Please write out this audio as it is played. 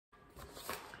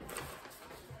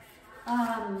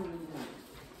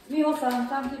Miho-san,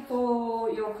 thank you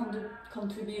for your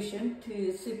contribution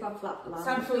to Super Flatland.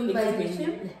 Thanks for inviting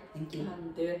me. Thank you.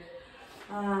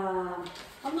 And,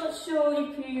 I'm not sure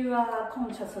if you are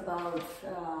conscious about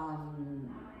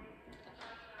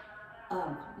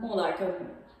more like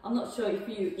I'm not sure if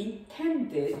you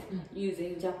intended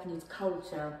using Japanese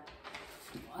culture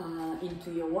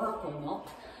into your work or not,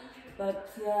 but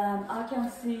I can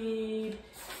see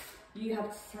you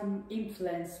have some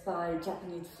influence by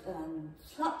Japanese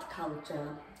flat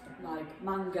culture, like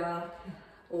manga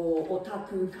or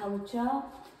otaku culture.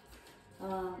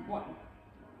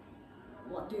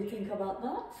 What do you think about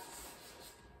that?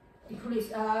 Please,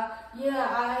 yeah,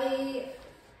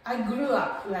 I grew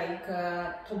up like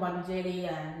Tom and Jerry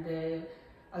and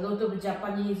a lot of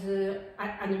Japanese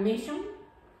animation,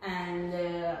 and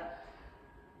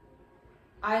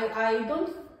I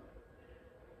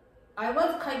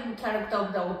was kind of character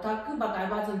of the otaku, but I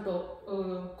wasn't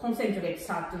concentrate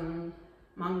certain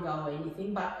manga or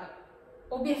anything. But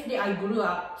obviously, I grew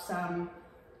up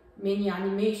many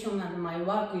animation, and my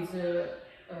work is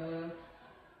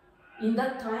in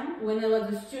that time when I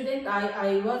was a student.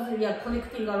 I was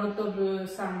collecting a lot of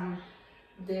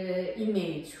the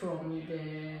image from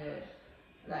the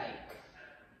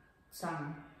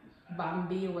some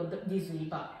Bambi or Disney,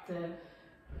 but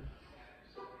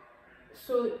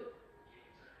so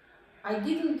I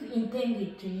didn't intend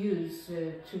it to use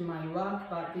to my work,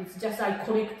 but it's just I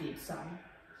collected some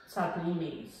certain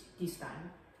image this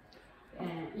time.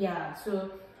 And yeah,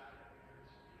 so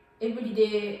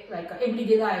everyday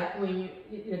life, when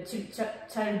you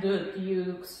childhood,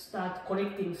 you start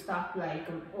collecting stuff like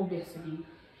obviously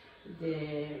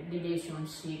the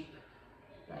relationship,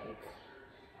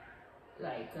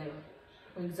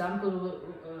 for example,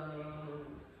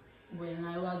 when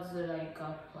I was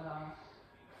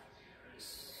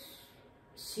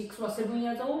 6 or 7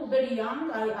 years old, very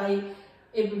young, I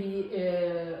every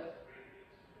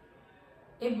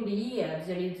year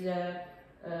there is a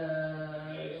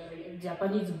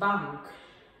Japanese bank.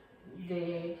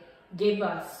 They gave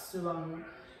us one.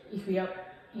 If your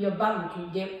bank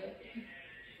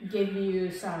gave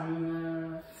you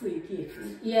some free gift.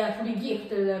 Yeah, free gift.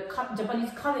 The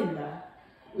Japanese calendar,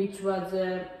 which was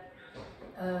the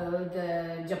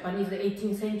Japanese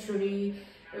 18th century,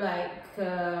 like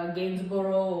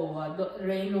Gainsborough or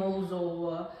Reynolds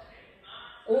or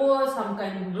some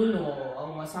kind of Bruno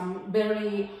or some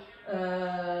very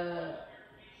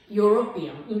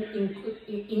European, in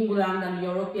England and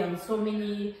European, so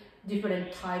many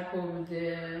different type of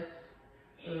the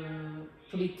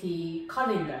pretty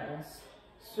calendars.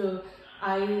 So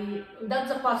that's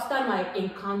the first time I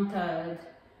encountered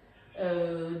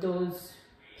those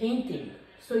paintings.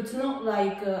 So it's not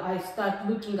like I start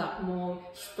looking at more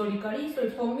historically. So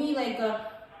for me, like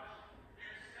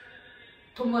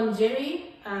Tom and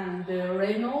Jerry and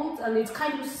Reynolds, and it's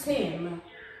kind of same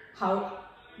how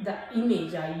the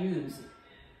image I use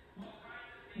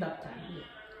that time.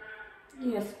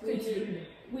 Yeah. Yes, we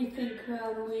think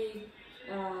we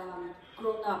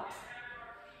grown up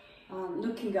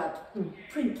looking at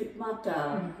printed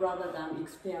matter rather than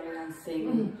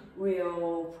experiencing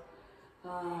real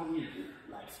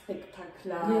like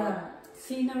spectacular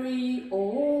scenery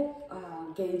or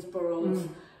Gainsborough's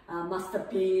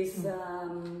masterpiece,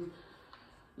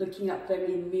 looking at them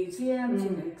in museums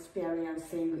and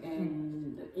experiencing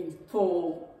in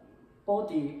full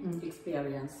body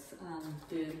experience.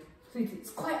 So it's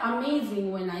quite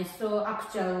amazing when I saw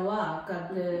actual work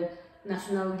at the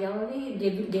National Gallery,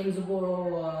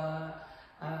 Gainsborough,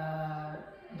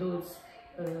 those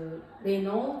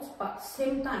Reynolds, but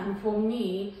same time for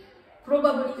me,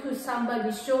 probably if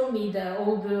somebody show me the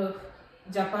old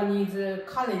Japanese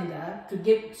calendar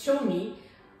to show me,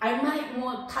 I might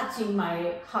more touching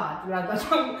my heart rather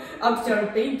than actual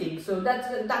painting. So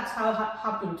that's how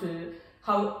happened to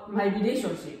how my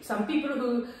relationship. Some people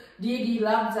who really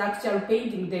love the actual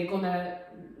painting, they're gonna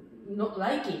not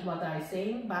like it what I'm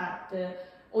saying, but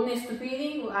honest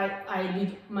feeling,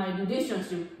 my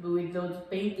relationship with those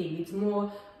paintings, it's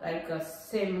more like a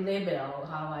same level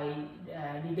how I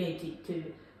relate it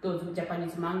to those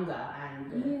Japanese manga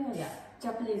and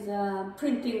Japanese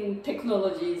printing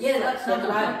technologies. Yeah, that's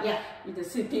right. Yeah, with the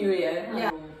superior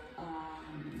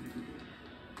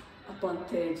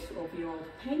advantage of your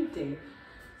painting.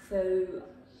 So,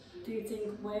 do you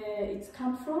think where it's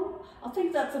come from? I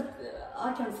think that's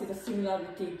I can see the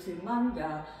similarity to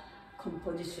manga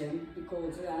composition,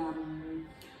 because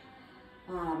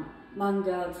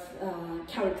manga's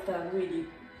character really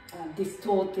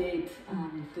distorted,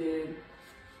 and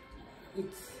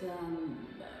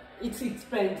it's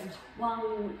explained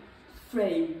one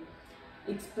frame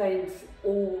explains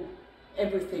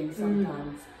everything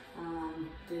sometimes. And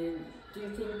do you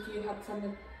think you have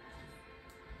some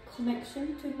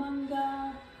connection to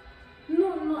manga?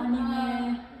 No,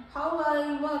 Anime? how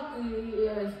I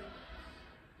work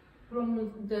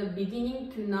from the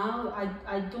beginning to now,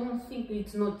 I don't think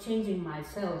it's not changing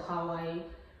myself how I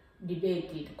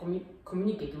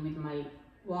communicate with my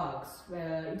works.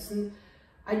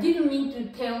 I didn't mean to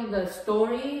tell the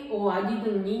story, or I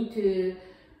didn't mean to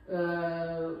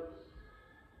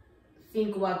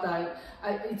think what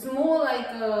it's more like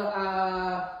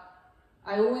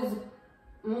I always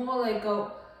more like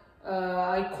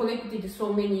I collected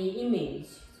so many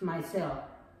images myself.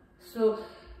 So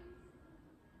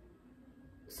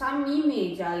some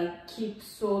image I keep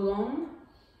so long,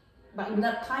 but in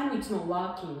that time it's not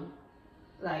working.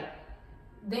 Like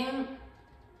then,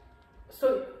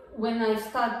 so when I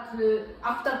start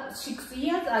after 6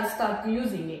 years, I start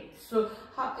using it. So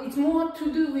it's more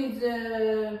to do with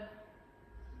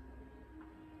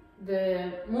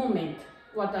the moment,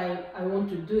 what I want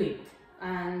to do it,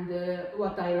 and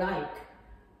what I like,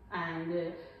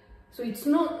 and so it's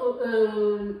not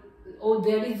oh,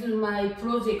 there is my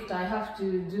project, I have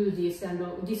to do this, and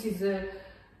this is a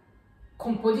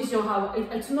composition. How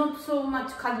it's not so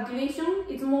much calculation,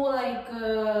 it's more like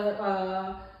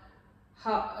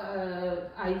how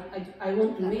I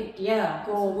want to make, yeah,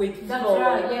 go with that's flow.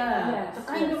 right, yeah, Yes, it's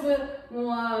kind of a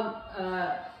more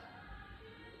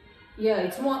yeah,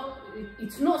 it's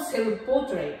not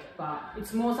self-portrait, but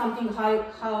it's more something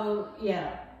how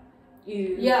yeah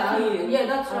You yeah feel yeah,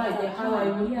 that's at right, that yeah, how I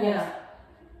time, would, yes. yeah.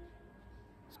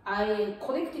 I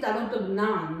collected a lot of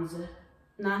nuns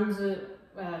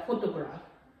photograph,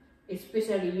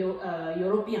 especially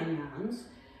European nuns,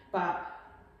 but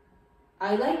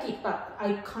I like it, but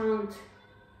I can't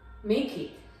make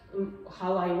it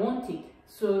how I want it.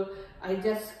 So I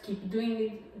just keep doing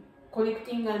it,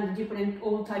 collecting and different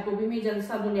old type of images, and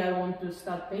suddenly I want to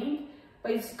start paint.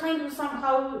 But it's kind of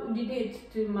somehow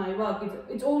related to my work.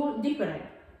 It's all different.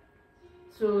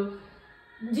 So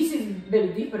this is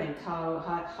very different how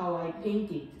I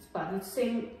painted. But at the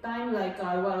same time, like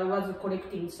I was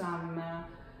collecting some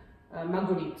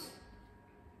Magritte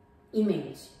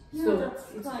image. Yeah, so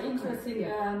that's it's quite interesting.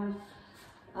 Yeah.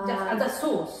 Just as a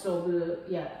source of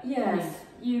yeah. Yes, image.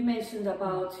 you mentioned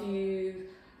about you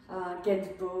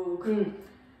Gainsbourg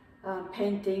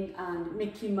painting and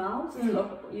Mickey Mouse.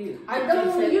 So I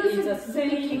don't use it's it a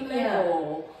same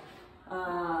level.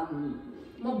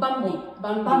 More Bambi.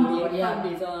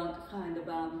 Bambi's on kind of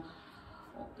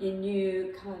in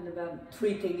you kind of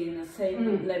treating in the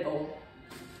same level.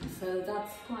 So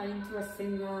that's quite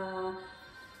interesting.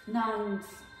 Nuns,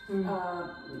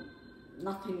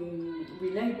 nothing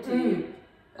related to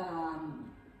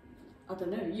I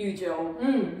don't know, usual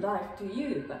life to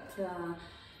you, but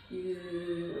you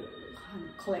kind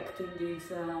of collecting these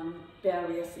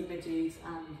various images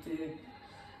and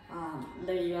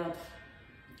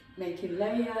making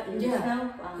layer in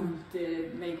yourself and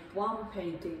make one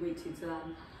painting, which is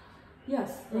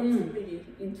yes, that's really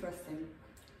interesting.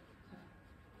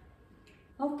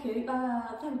 Okay,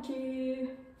 thank you.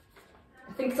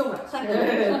 Thanks so much.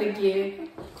 Thank you.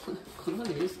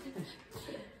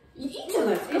 いいんじゃ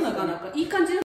ないですか、なかなかいい感じ。